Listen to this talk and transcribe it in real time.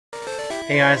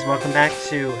Hey guys, welcome back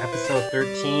to episode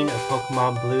 13 of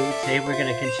Pokemon Blue. Today we're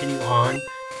going to continue on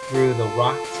through the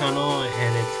rock tunnel,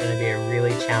 and it's going to be a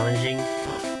really challenging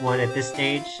one at this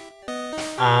stage.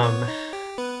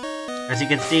 As you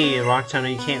can see, the rock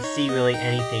tunnel, you can't see really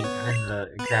anything in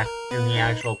the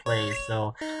actual place.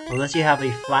 So unless you have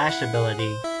a flash ability,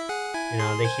 you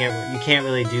know, you can't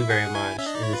really do very much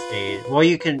in this stage. Well,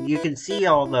 you can see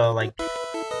all the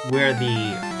where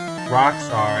the rocks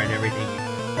are and everything,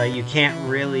 but you can't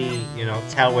really, you know,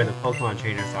 tell where the Pokemon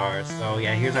trainers are. So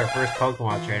yeah, here's our first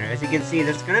Pokemon trainer. As you can see,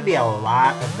 there's going to be a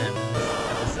lot of them in this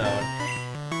episode,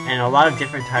 and a lot of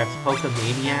different types,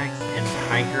 Pokemaniacs and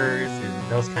hikers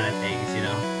and those kind of things, you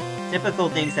know. Typical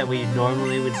things that we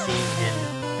normally would see in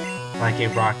like a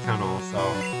rock tunnel. So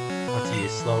let's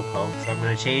use Slowpoke. So I'm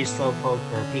going to change Slowpoke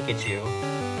for Pikachu.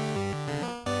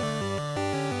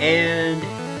 And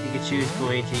Pikachu is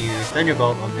going to use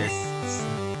Thunderbolt on this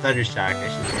Thundershock, I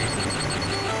should say.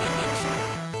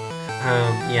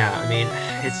 Yeah, I mean,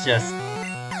 it's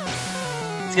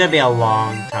gonna be a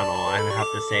long tunnel, I would have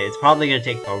to say. It's probably gonna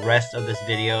take the rest of this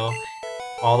video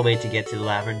all the way to get to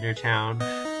Lavender Town.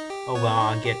 Oh well,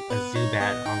 I'll get a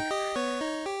Zubat.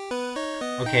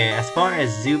 Okay, as far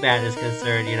as Zubat is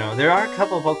concerned, you know, there are a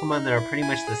couple of Pokemon that are pretty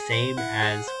much the same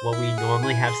as what we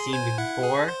normally have seen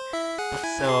before.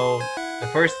 So, the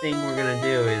first thing we're gonna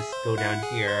do is go down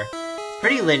here.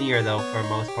 Pretty linear though for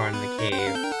most part in the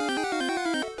cave.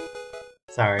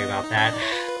 Sorry about that.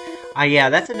 Yeah,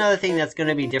 that's another thing that's going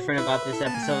to be different about this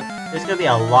episode. There's going to be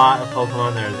a lot of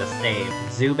Pokemon that are the same.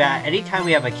 Zubat, anytime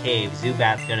we have a cave,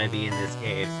 Zubat's going to be in this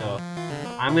cave. So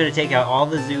I'm going to take out all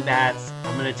the Zubats.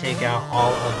 I'm going to take out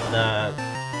all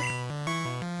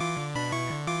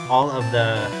of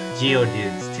the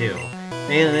Geodudes too.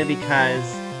 Mainly because,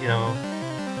 you know,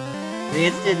 the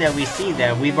instant that we see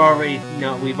them, we've already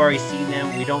seen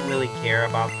them. We don't really care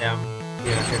about them,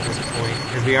 you know, at this point,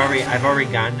 because I've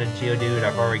already gotten the Geodude,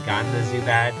 I've already gotten the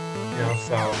Zubat, you know.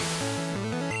 So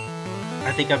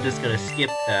I think I'm just gonna skip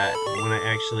that when I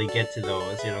actually get to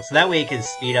those, you know. So that way it can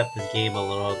speed up this game a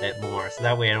little bit more. So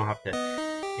that way I don't have to,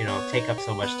 you know, take up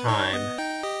so much time.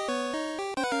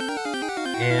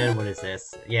 And what is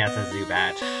this? Yeah, it's a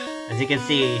Zubat. As you can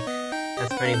see,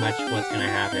 that's pretty much what's gonna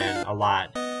happen. A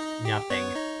lot. Nothing.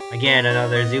 Again,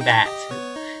 another Zubat.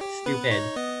 Stupid.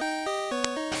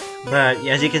 But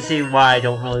as you can see why I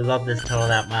don't really love this tunnel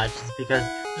that much. It's because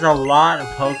there's a lot of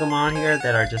Pokemon here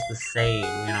that are just the same,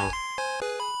 you know.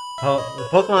 The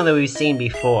Pokemon that we've seen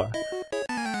before.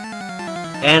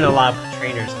 And a lot of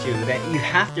trainers too, that you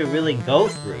have to really go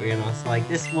through, you know. So like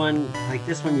this one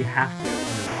you have to.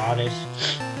 You know, Oddish.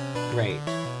 Great.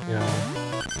 You know.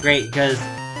 Great because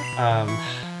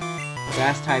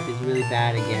Grass type is really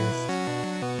bad against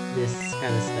this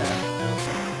kind of stuff.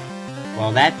 Oh.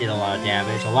 Well, that did a lot of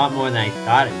damage. A lot more than I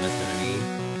thought it was gonna be.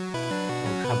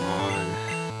 Oh, come on.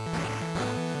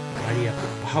 Why do you have to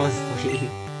fall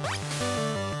asleep?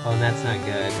 Oh, that's not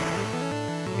good.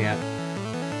 Yep.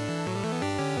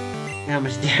 How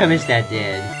much damage that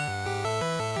did.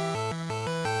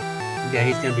 Yeah,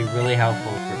 he's gonna be really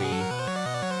helpful for me.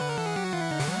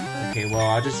 Okay, well,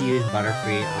 I'll just use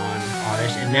Butterfree on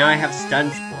Oddish, and now I have Stun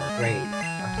Spore. Great.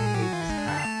 I hate this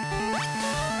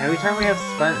crap. Every time we have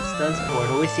Stun Spore, it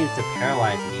always seems to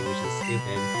paralyze me, which is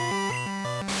stupid.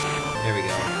 There we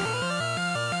go.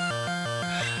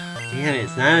 Damn it,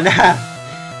 it's not enough!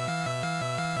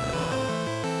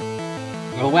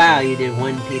 Oh wow, you did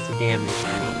one piece of damage.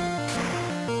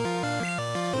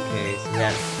 Okay, so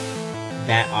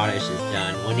that Oddish is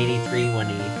done. 183,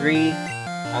 183.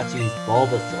 I'll choose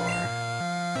Bulbasaur.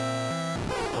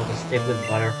 I'll just stick with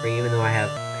Butterfree, even though I have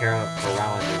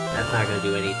Paralysis. That's not gonna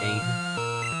do anything.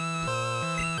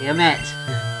 Damn it!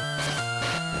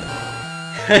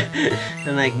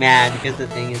 I'm like mad because the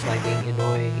thing is like being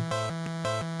annoying.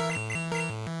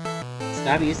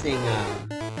 Stop using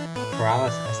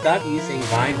Paralysis. Stop using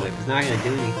Vine Whip. It's not gonna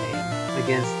do anything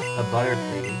against a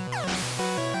Butterfree.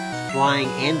 Flying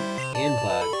and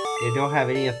Bug. They don't have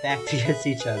any effect against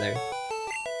each other.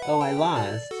 Oh, I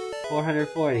lost.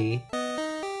 440.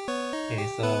 Okay,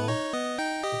 so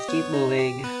let's keep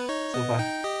moving. So far,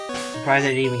 surprised I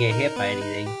didn't even get hit by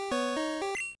anything.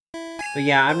 But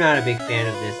yeah, I'm not a big fan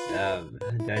of this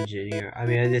dungeon here. I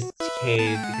mean, this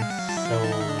cave, because it's so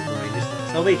annoying. There's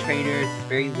so many trainers. It's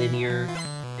very linear,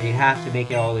 and you have to make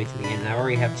it all the way to the end. And I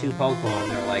already have 2 Pokemon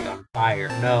that are like on fire.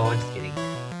 No, I'm just kidding.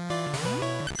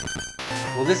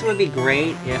 Well, this would be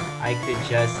great if I could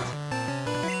just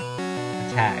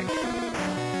attack.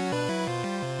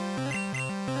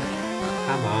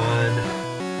 Come on.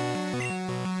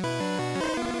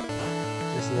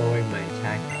 Just lowering my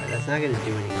attack power. That's not gonna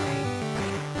do anything.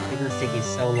 is taking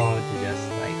so long to just,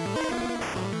 like...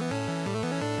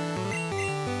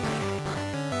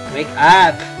 Wake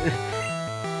up!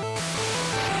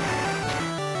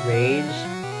 Rage? I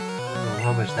don't know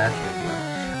how much that's gonna do.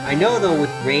 I know though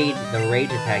with rage, the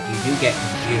rage attack, you do get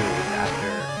confused after,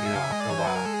 you know, after a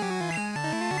while.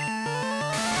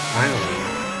 Finally.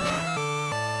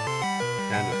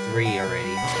 Down to 3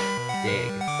 already.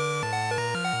 Dig.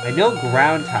 I know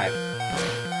ground type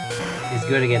is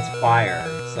good against fire,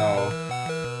 so...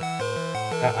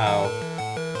 Uh-oh.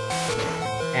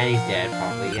 And he's dead,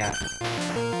 probably, yeah.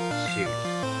 Shoot.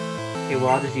 Okay, well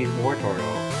I'll just use more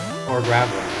Turtle. Or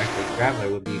Graveler. Actually, Graveler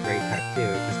would be a great type too,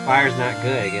 because fire's not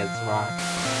good against rock.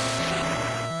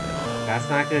 That's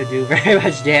not gonna do very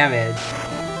much damage.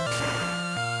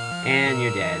 And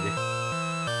you're dead.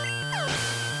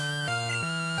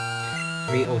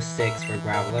 306 for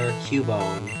Graveler.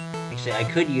 Cubone. Actually, I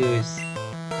could use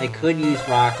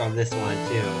rock on this one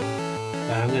too,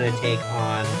 but I'm gonna take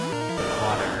on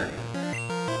water.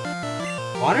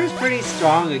 Water's pretty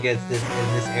strong against this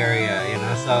in this area, you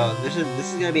know. So this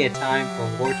is gonna be a time for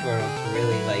Wartortle to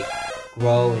really like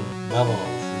grow in levels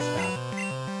and stuff.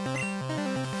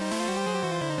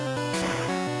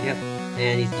 Yep,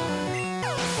 and he's gone.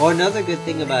 Well, another good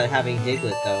thing about having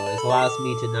Diglett though is allows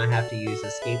me to not have to use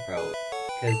Escape Rope,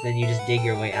 because then you just dig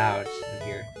your way out of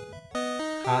here.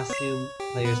 Costume,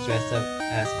 players dress up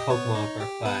as Pokemon for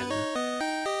fun.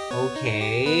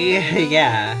 Okay,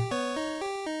 yeah.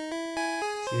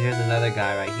 See, there's another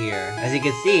guy right here. As you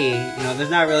can see, you know, there's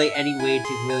not really any way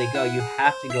to really go. You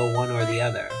have to go one or the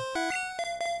other.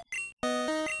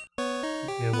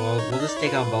 Okay, well, we'll just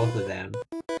take on both of them.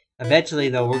 Eventually,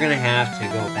 though, we're gonna have to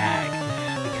go back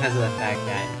because of the fact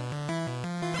that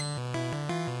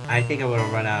I think I'm gonna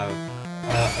run out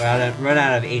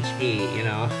of HP, you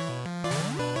know.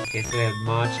 Okay, so we have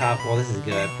Machop. Well, this is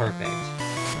good. Perfect.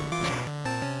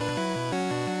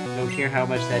 Don't care how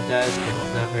much that does, because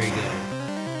it's not very good.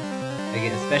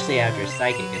 Again, especially after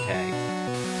psychic attacks.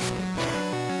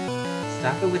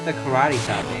 Stop it with the karate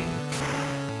chopping.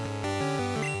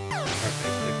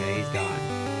 Perfect. Okay, he's gone.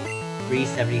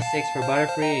 376 for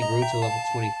Butterfree and grew to level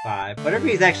 25.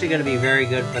 Butterfree is actually going to be very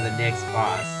good for the next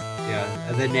boss. Yeah,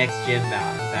 the next gym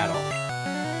battle.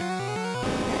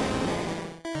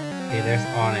 Okay, there's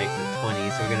Onix at 20,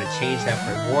 so we're going to change that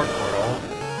for Wartortle.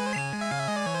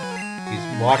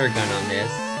 Use Water Gun on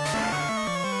this.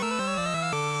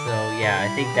 So yeah,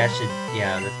 I think that should,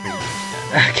 yeah, that's pretty much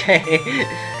done. Okay,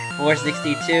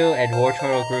 462, and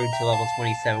Wartortle grew to level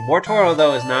 27. Wartortle,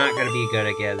 though, is not going to be good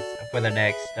against, for the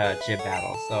next gym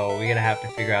battle, so we're going to have to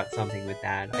figure out something with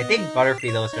that. I think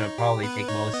Butterfree, though, is going to probably take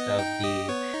most of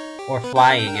the, or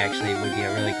Flying, actually, would be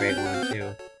a really great one,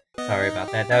 too. Sorry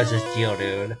about that, that was just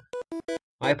Geodude.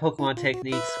 My Pokemon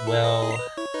techniques will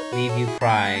leave you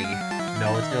crying.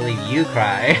 No, it's going to leave you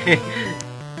cry.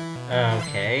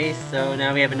 Okay, so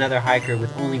now we have another hiker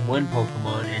with only one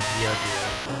Pokemon and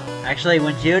Geodude. Actually,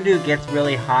 when Geodude gets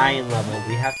really high in level,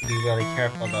 we have to be really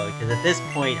careful though, because at this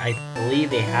point, I believe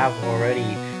they have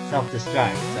already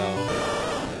self-destruct, so...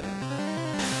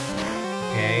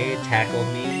 Okay, tackled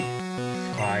me.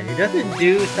 Fine. It doesn't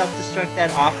do self-destruct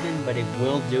that often, but it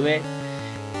will do it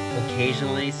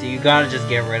occasionally, so you gotta just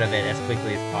get rid of it as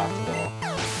quickly as possible.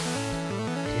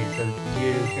 Okay, so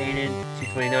Geodude fainted.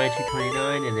 229,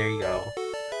 229, and there you go.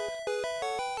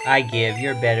 I give,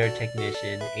 you're better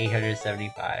technician,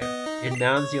 875. In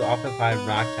mountains you often find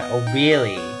rock type. Oh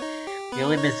really? You've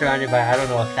only been surrounded by, I don't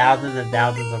know, thousands and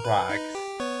thousands of rocks.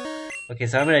 Okay,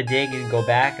 so I'm gonna dig and go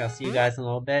back. I'll see you guys in a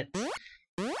little bit.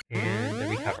 And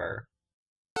recover.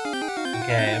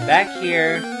 Okay, I'm back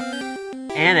here.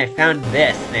 And I found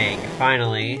this thing,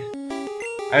 finally.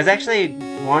 I was actually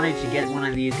wanting to get one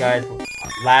of these guys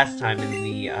last time in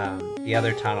the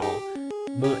other tunnel,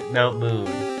 Mount Moon,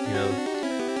 you know,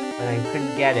 but I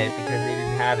couldn't get it because they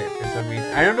didn't have it for some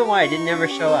reason. I don't know why, it didn't ever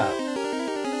show up.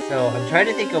 So I'm trying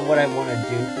to think of what I want to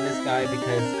do for this guy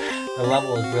because the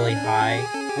level is really high.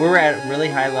 We're at a really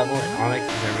high level and Onix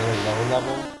is a really low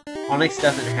level. Onix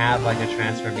doesn't have like a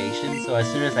transformation, so as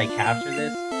soon as I capture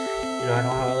this, you know, I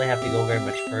don't really have to go very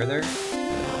much further.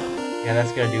 Yeah,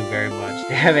 that's gonna do very much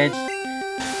damage.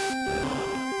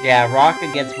 Yeah, rock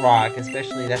against rock,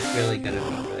 especially, that's really gonna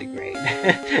be really great.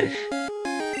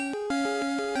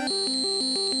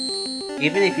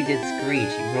 Even if you did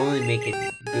Screech, you can only make it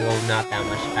go not that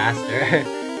much faster.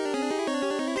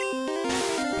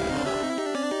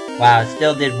 Wow, it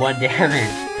still did 1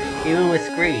 damage, even with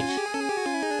Screech.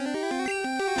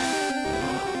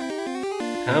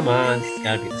 Come on, this has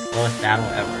gotta be the slowest battle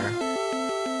ever.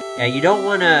 Yeah, you don't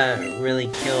want to really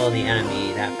kill the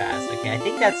enemy that fast, okay? I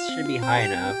think that should be high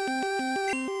enough.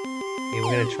 Okay,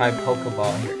 we're gonna try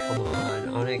Pokeball here. Come on,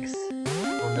 Onyx.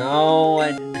 Oh no,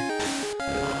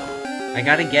 I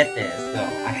gotta get this, though.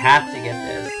 I have to get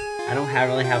this. I don't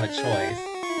really have a choice.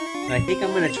 So I think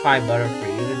I'm gonna try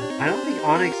Butterfree. I don't think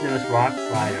Onyx knows Rock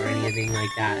Slide or anything like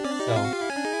that, so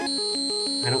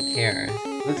I don't care.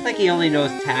 Looks like he only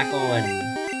knows Tackle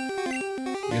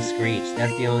and Screech.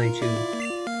 That's the only two.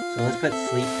 So let's put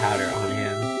Sleep Powder on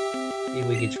him. See if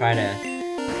we can try to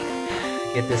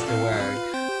get this to work.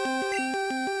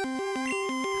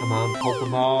 Come on,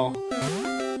 Pokeball.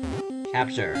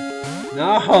 Capture.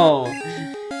 No!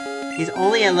 He's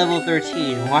only at level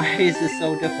 13. Why is this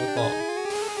so difficult?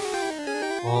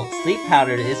 Well, Sleep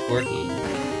Powder is working.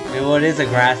 Well, it is a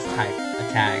grass type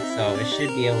attack, so it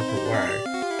should be able to work.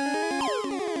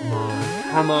 Come on.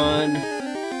 Come on.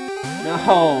 No!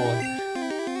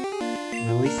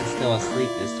 At least it's still asleep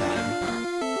this time.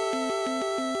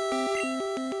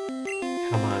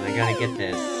 Come on, I gotta get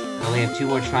this. I only have 2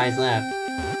 more tries left.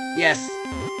 Yes!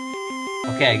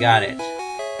 Okay, I got it.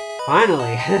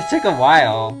 Finally! It took a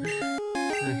while.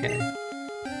 Okay.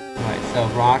 Alright, so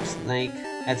Rock Snake.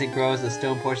 As it grows, the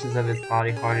stone portions of its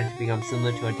body harden to become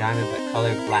similar to a diamond but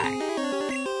colored black.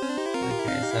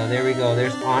 Okay, so there we go.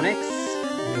 There's Onyx.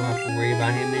 We don't have to worry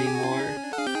about him anymore.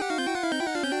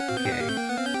 Okay.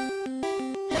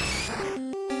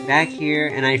 Back here,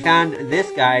 and I found this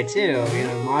guy too,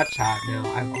 Machop now.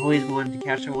 I've always wanted to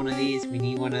capture one of these. We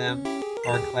need one of them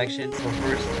for our collection. So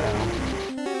first,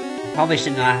 probably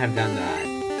should not have done that.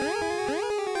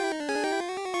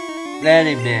 Then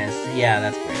it missed. Yeah,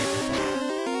 that's great.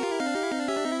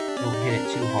 Don't hit it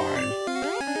too hard.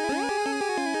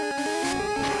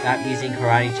 Stop using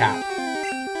Karate Chop.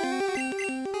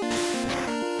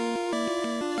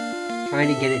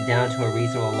 Trying to get it down to a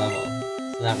reasonable level,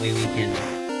 so that way we can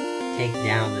take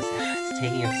down this. It's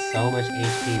taking up so much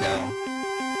HP though.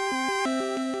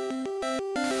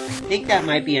 I think that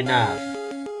might be enough.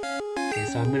 Okay,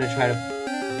 so I'm gonna try to...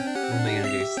 What am I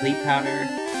gonna do? Sleep Powder?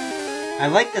 I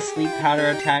like the Sleep Powder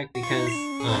attack because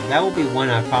that will be one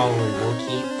I probably will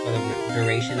keep for the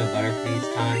duration of Butterfree's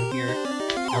time here.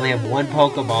 I only have 1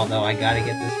 Pokeball though, I gotta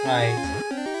get this right.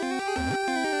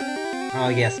 Oh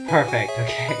yes, perfect,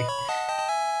 okay.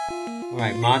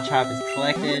 Alright, Machop is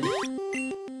collected.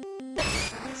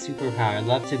 Superpower.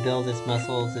 Love to build its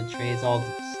muscles and trains all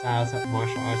styles of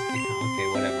martial arts. Okay,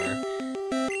 whatever.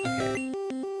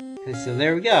 Okay, so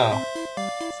there we go.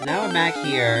 So now we're back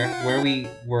here, where we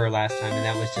were last time, and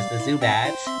that was just a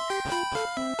Zubat.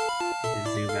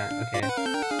 Zubat, okay.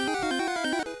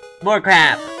 More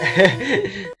crap!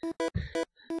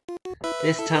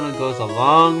 This tunnel goes a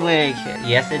long way.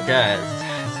 Yes, it does.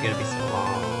 It's gonna be so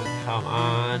long. Come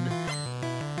on.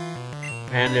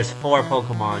 And there's 4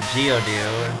 Pokemon.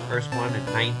 Geodude, first one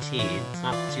at 19. It's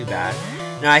not too bad.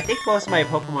 Now, I think most of my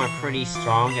Pokemon are pretty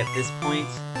strong at this point.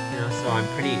 So I'm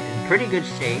in pretty good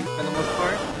shape for the most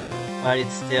part. But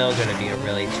it's still gonna be a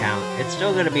really challenge. It's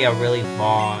still gonna be a really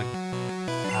long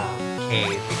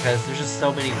cave because there's just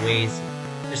so many ways.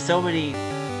 There's so many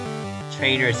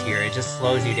trainers here. It just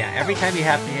slows you down. Every time you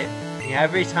have to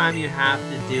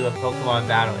do a Pokemon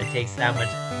battle, it takes that much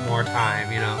more time.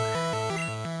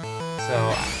 So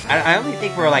I only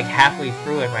think we're like halfway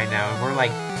through it right now, and we're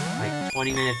like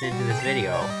 20 minutes into this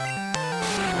video.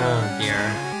 Oh dear.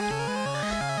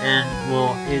 And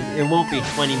well, it won't be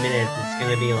 20 minutes. It's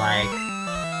gonna be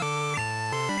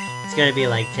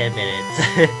like 10 minutes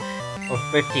or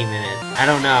 15 minutes. I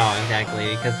don't know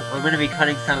exactly because I'm gonna be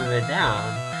cutting some of it down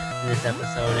in this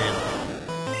episode, and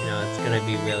it's gonna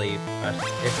be really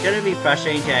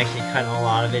frustrating to actually cut a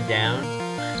lot of it down.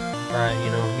 But, you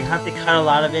have to cut a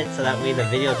lot of it so that way the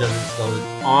video doesn't go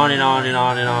on and on and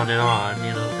on and on and on, and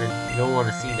you don't want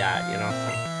to see that,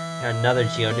 so, another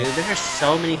Geodude. There's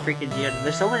so many freaking Geodudes.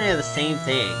 There's so many of the same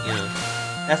thing,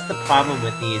 That's the problem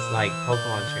with these,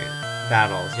 Pokemon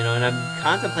battles, and I'm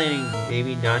contemplating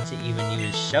maybe not to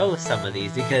even show some of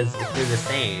these because they're the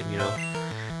same,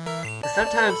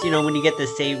 Sometimes, when you get the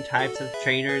same types of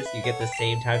trainers, you get the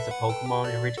same types of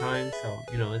Pokemon every time, so,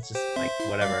 it's just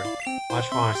whatever. Watch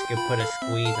Fox could put a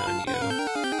squeeze on you.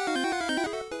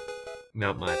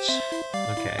 Not much.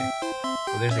 Okay.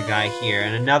 Well, there's a guy here,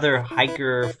 and another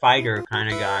hiker-fighter kind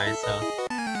of guy, so...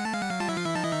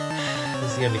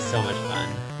 This is gonna be so much fun.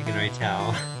 You can already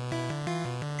tell.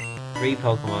 3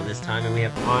 Pokemon this time, and we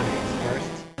have Onix first.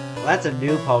 Well, that's a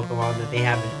new Pokemon that they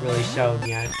haven't really shown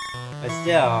yet. But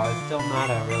still, it's still not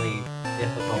a really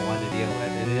difficult one to deal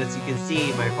with. And as you can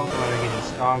see, my Pokemon are getting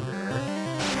stronger.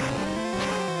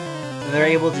 So they're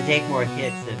able to take more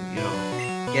hits and,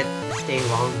 stay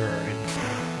longer and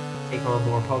take on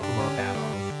more Pokemon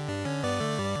battles.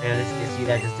 And as you can see,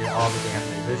 that just did all the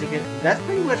damage. As you can, that's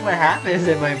pretty much what happens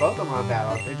in my Pokemon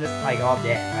battles. They're just like all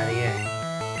dead by the end.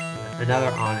 Another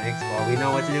Onix. Well, we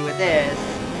know what to do with this.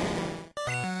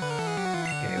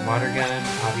 Okay, water gun,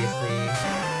 obviously.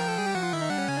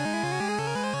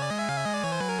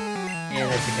 And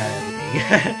that took out everything.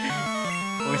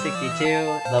 462,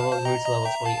 route to level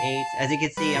 28. As you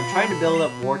can see, I'm trying to build up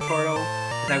Wartortle,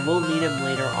 because I will need him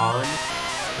later on.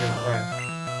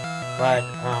 But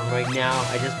right now,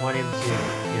 I just want him to,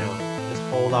 you know, just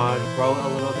hold on, grow a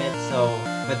little bit, so,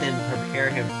 but then prepare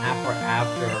him after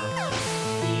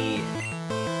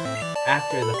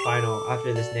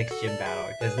this next gym battle,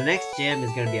 because the next gym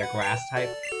is going to be a grass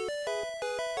type.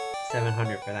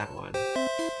 700 for that one.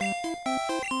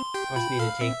 Wants me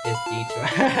to take this detour.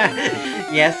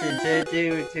 Yes,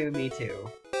 to me too.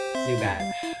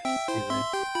 Zubat.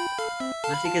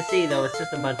 As you can see, though, it's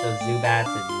just a bunch of Zubats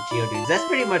and Geodudes. That's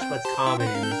pretty much what's common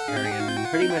in this area. And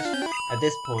pretty much, at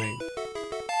this point,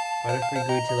 Butterfree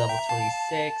grew to level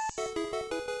 26.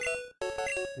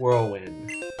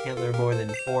 Whirlwind. Can't learn more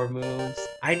than 4 moves.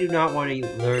 I do not want to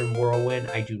learn Whirlwind.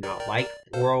 I do not like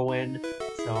Whirlwind.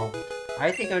 So,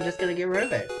 I think I'm just going to get rid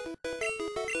of it.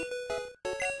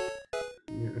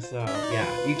 So, yeah.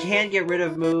 You can get rid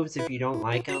of moves if you don't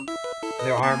like them.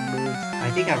 There are moves.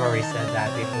 I think I've already said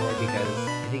that before because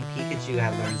I think Pikachu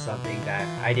had learned something that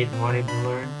I didn't want him to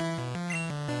learn.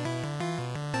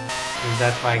 And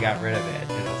that's why I got rid of it,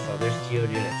 you know. So there's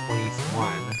Geodude at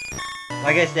 21.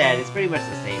 Like I said, it's pretty much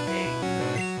the same thing, you know.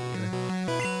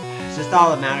 It's just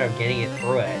all a matter of getting it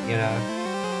through it, you know.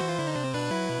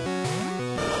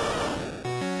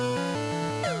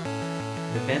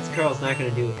 Defense Curl's not going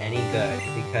to do any good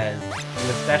because in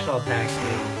the special attack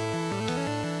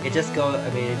move, it just goes, I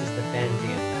mean, it just defends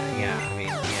against that. Yeah, I mean,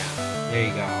 yeah. There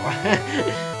you go.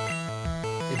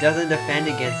 It doesn't defend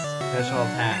against special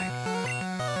attacks.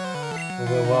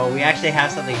 Well, we actually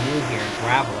have something new here,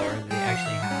 Graveler, we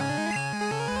actually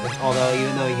have. Although,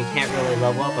 even though you can't really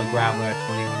level up a Graveler at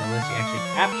 21 unless you actually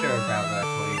capture a Graveler at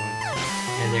 21.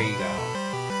 And there you go.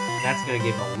 That's going to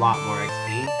give a lot more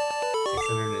XP.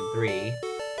 603.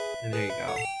 And there you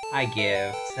go. I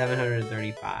give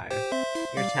 735.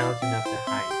 You're talented enough to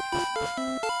hide.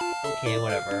 Okay,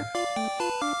 whatever.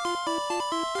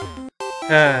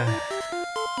 Come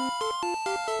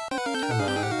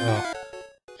on. Oh.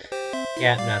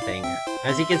 Yeah, nothing.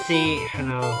 As you can see, you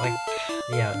know, like,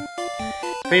 yeah.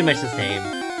 Pretty much the same.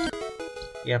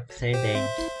 Yep, same thing.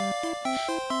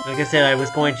 Like I said, I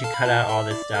was going to cut out all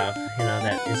this stuff, you know,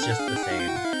 that is just the same.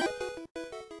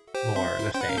 More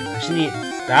the same. I should need-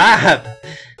 Stop!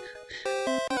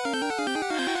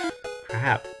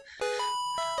 Crap.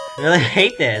 I really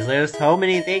hate this. There's so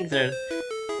many things. There's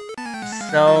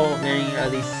so many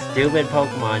of these stupid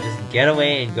Pokemon. Just get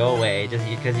away and go away. Just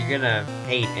because you're gonna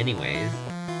hate anyways.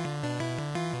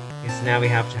 So now we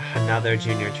have another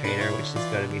junior trainer, which is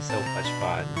gonna be so much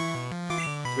fun.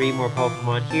 3 more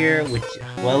Pokemon here, which,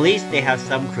 well, at least they have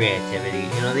some creativity.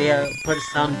 You know, they put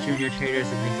some junior trainers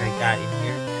and things like that in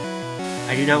here.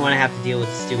 I do not want to have to deal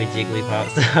with stupid Jigglypuff,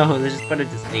 so let's just put it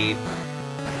to sleep.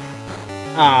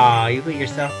 Aw, you put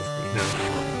yourself to sleep. No.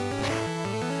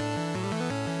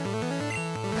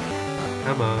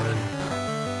 Come on.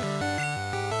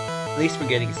 At least we're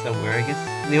getting somewhere. I guess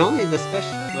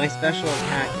my special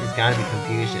attack has gotta be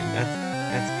Confusion.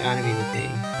 That's gotta be the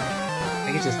thing. I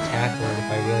could just tackle it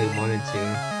if I really wanted to.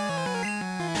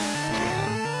 Yeah.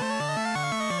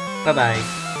 Bye-bye.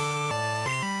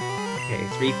 Okay,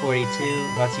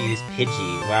 342. About to use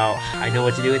Pidgey. Well, I know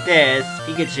what to do with this.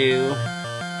 Pikachu.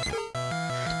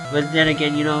 But then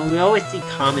again, you know, we always see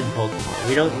common Pokemon.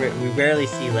 We rarely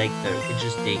see, like, the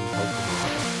interesting Pokemon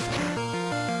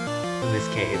in this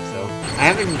cave, so. I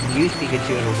haven't used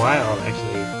Pikachu in a while,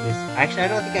 actually. Actually, I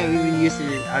don't think I've even used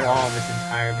it at all in this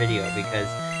entire video, because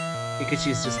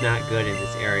Pikachu's just not good in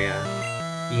this area.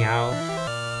 Meowth.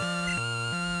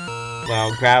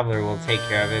 Well, Graveler will take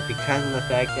care of it because of the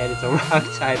fact that it's a rock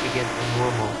type against the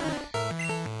normal.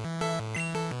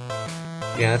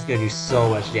 Yeah, that's gonna do so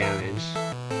much damage.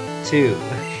 2.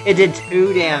 It did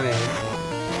 2 damage!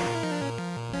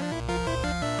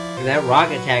 And that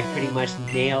rock attack pretty much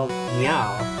nailed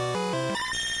Meow.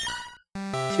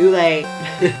 Too late!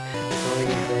 That's all I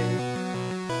can say.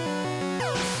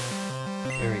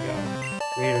 There we go.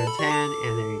 310,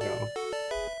 and there you go.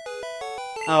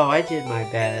 Oh, I did my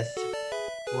best.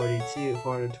 42,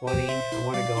 420. I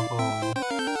want to go home.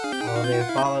 Oh, they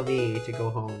follow me to go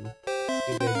home.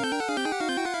 Stupid.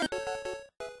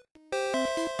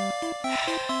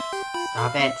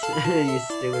 Stop it, you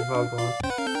stupid Pokemon.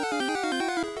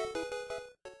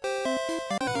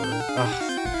 Ugh,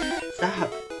 stop.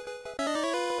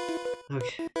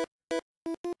 Okay.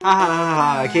 Ha ha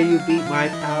ha ha! Can you beat my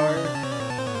power?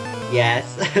 Yes.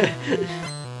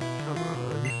 Come on.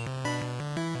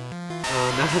 Oh,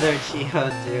 another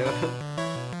Geodude.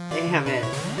 Damn it.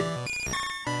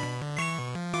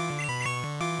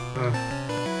 Ugh.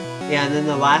 Yeah, and then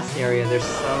the last area, there's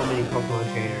so many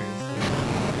Pokemon trainers.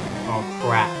 Oh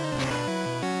crap.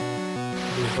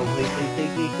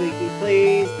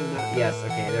 Please do not. Yes,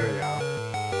 okay, there we go.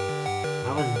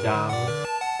 That was dumb.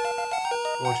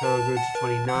 More total grew to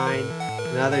 29.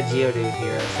 Another Geodude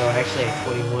here. So actually at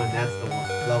 21, that's the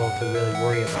level to really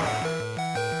worry about.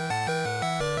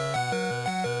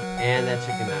 And that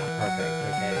took him out. Perfect.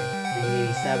 Okay.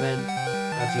 387.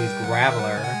 Let's use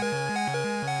Graveler.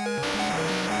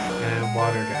 And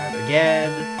Water Drive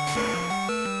again.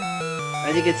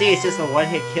 As you can see, it's just a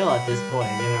one-hit kill at this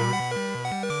point, you know?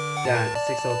 Done.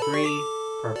 603.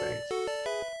 Perfect.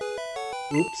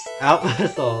 Oops.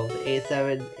 Outmuscled.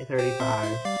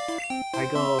 8735. I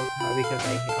go because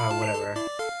whatever.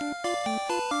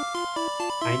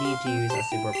 I need to use a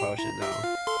super potion though.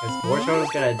 Because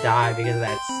Wartortle's gonna die because of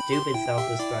that stupid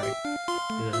self-destruct.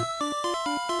 Yeah.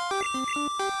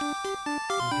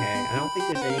 Okay, I don't think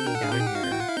there's anything down here.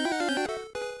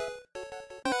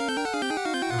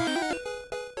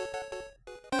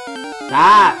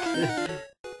 Stop!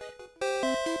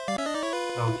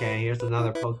 Okay, here's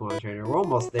another Pokemon trainer. We're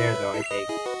almost there though, I think.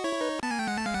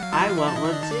 I want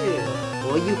one too.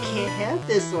 Well, you can't have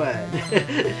this one.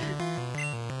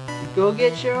 Go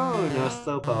get your own. No,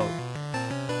 Slowpoke.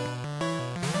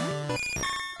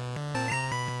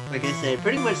 Like I said,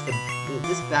 pretty much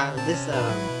this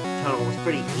tunnel was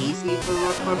pretty easy for the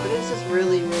most part, but it was just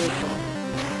really, really fun.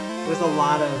 There was a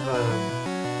lot of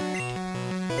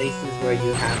places where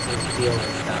you have to deal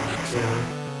with stuff, you know.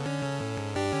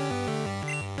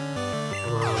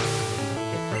 Come on,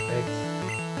 get perfect.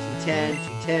 210,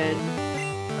 210.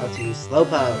 How to use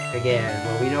Slowpoke again.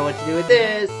 Well, we know what to do with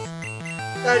this.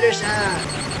 Thunder Shot!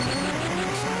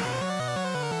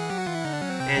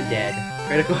 And dead.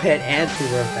 Critical hit and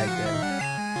super effective.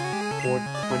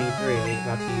 423.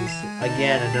 About to use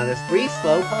again another 3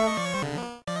 Slowpokes.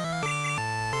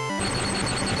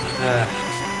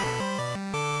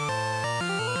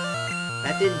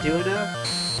 That didn't do enough?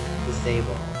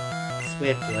 Disable.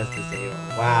 Swift was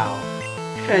disabled. Wow.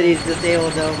 He's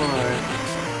disabled no more.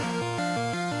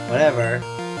 Whatever.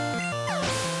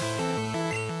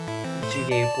 You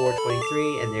gave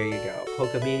 423, and there you go.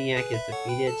 Pokemaniac is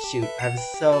defeated. Shoot, I'm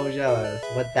so jealous.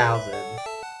 1000.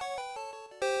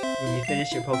 When you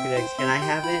finish your Pokedex, can I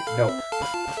have it? Nope.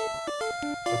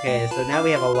 Okay, so now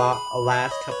we have a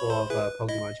last couple of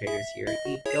Pokemon trainers here.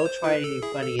 Go try anything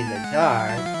funny in the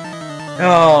dark.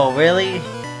 Oh, really?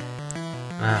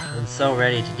 I'm so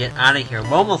ready to get out of here.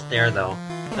 We're almost there, though.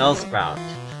 Bellsprout,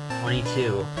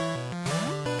 22.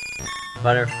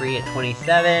 Butterfree at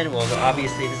 27. Well,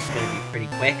 obviously this is going to be pretty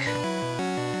quick.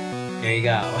 There you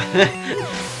go.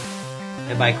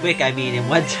 And by quick, I mean in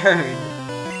one turn.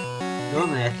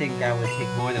 Normally, I think that would take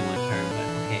more than one turn, but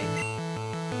okay.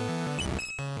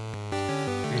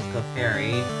 Here's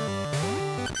Clefairy.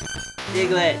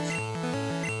 Diglett!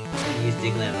 I didn't use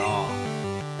Diglett at all.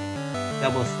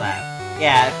 Double Slap.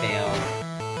 Yeah, it failed.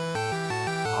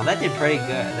 Oh, that did pretty good.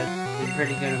 That did a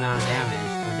pretty good amount of damage.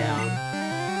 Go down.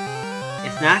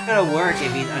 It's not gonna work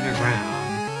if he's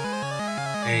underground.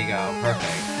 There you go,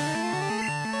 perfect.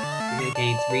 You're gonna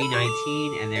gain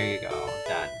 319, and there you go,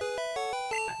 done.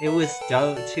 It was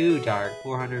too dark,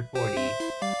 440.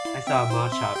 I saw a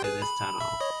Machop in this tunnel.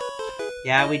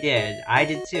 Yeah, we did. I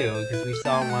did too, because we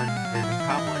saw one and we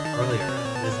caught one earlier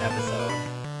in this episode.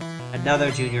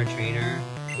 Another junior trainer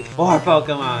with 4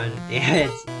 Pokemon. Damn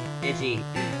it, itchy.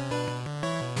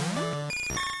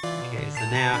 So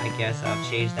now, I guess I'll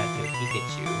change that to a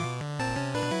Pikachu.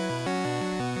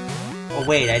 Oh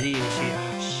wait, I didn't even change-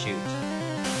 oh shoot.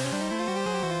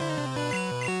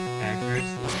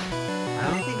 Accuracy. I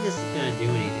don't think this is gonna do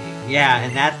anything. Yeah,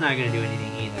 and that's not gonna do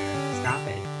anything either. Stop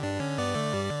it.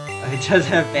 It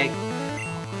doesn't affect-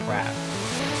 oh crap.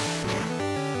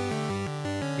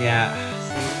 Yeah,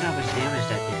 see, look how much damage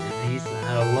that did. He's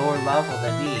at a lower level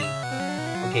than me.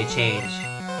 Okay, change.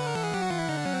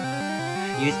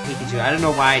 Use Pikachu. I don't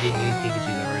know why I didn't use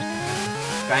Pikachu the first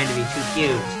time. Trying to be too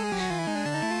cute.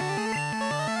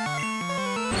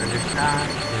 Thundershot,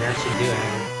 and that should do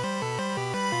it.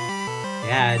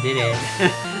 Yeah, I did it.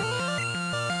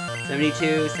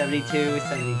 72, 72,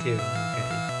 72. Okay.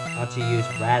 About to use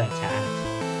Rat-a-tat.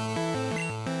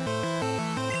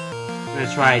 I'm gonna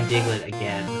try Diglett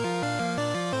again.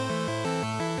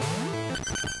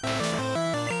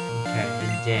 Okay,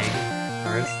 and Dig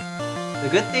first. The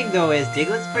good thing though is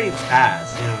Diglett's pretty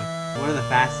fast, you know. one of the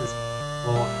fastest.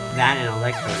 Well, that and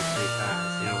Electro is pretty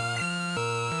fast, you know.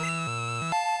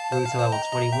 Grew to level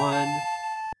 21.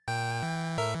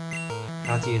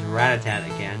 About to use Ratatat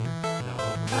again. No,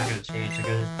 I'm not gonna change. I'm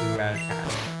gonna just do Ratatat.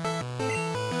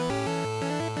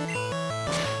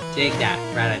 Dig that,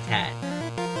 Ratatat.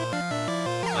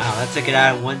 Wow, that took it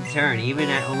out in one turn, even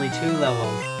at only 2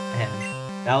 levels ahead.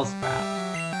 Bellsprout.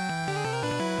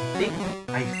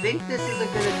 I think this is a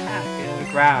good attack on the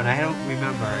ground. I don't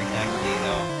remember exactly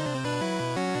though.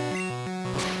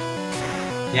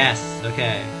 Yes,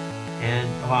 okay. And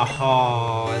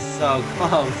oh, it's so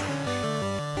close.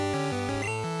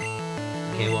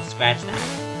 Okay, we'll scratch that.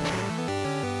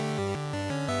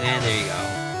 And there you go.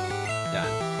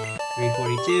 Done.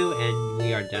 342, and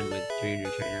we are done with Junior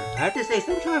Trainer. I have to say,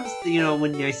 sometimes, you know,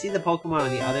 when I see the Pokemon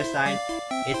on the other side,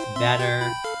 it's better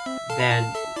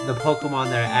than the Pokemon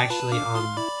that are actually on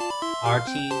our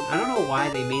team. I don't know why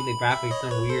they made the graphics so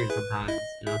weird sometimes,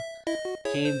 you know.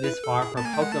 Came this far for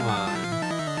Pokemon.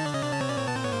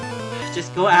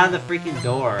 Just go out of the freaking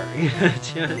door.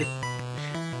 Just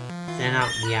send out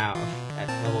Meow at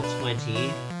level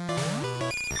 20.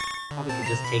 Probably could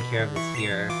just take care of this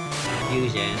here.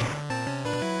 Fusion.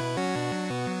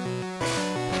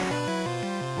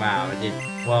 Wow, it did.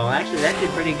 Well, actually, that did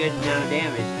pretty good amount of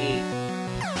damage. 8.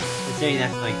 Considering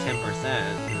that's like 10%.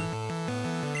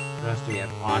 What else do we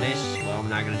have? Oddish? Well, I'm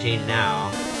not gonna change now.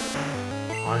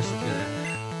 Oddish is gonna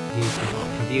use some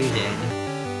Confusion.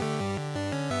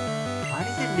 Why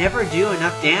does it never do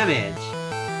enough damage?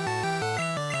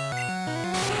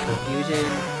 Confusion.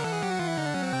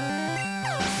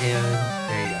 And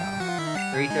there you go.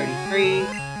 333.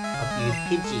 I'll use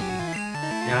Pinchy.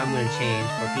 Now I'm gonna change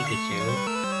for Pikachu.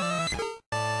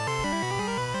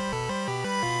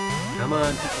 Come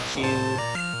on, Pikachu.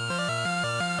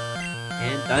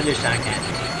 And Thundershock at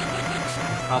me.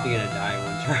 It's probably gonna die in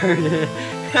one turn.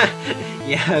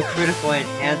 Yeah, critical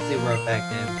and super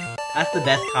effective. That's the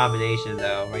best combination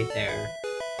though, right there.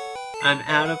 I'm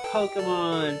out of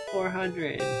Pokemon!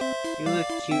 400! You look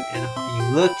cute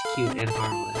and looked cute and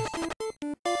harmless.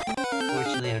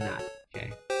 Fortunately, I'm not.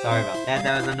 Okay, sorry about that.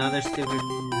 That was another stupid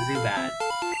Zubat.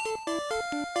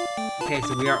 Okay,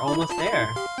 so we are almost there.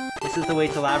 This is the way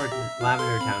to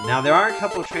Lavender Town. Now, there are a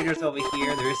couple trainers over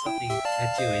here. There is something to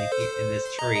do in this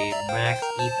tree. Max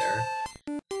Ether.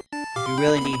 If you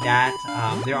really need that.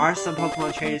 There are some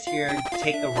Pokemon trainers here.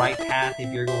 Take the right path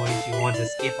if you're going to want to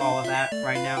skip all of that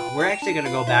right now. We're actually going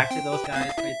to go back to those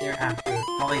guys right there after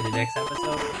probably the next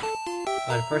episode.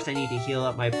 But first I need to heal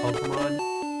up my Pokemon.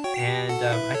 And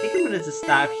I think I'm going to just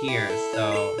stop here.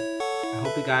 So I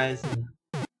hope you guys...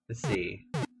 Let's see.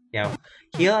 Yeah,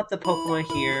 heal up the Pokemon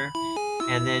here.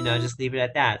 And then just leave it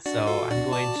at that. So I'm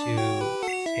going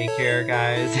to take care,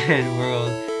 guys. And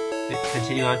we'll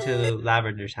continue on to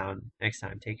Lavender Town next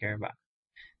time. Take care. Bye.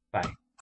 Bye.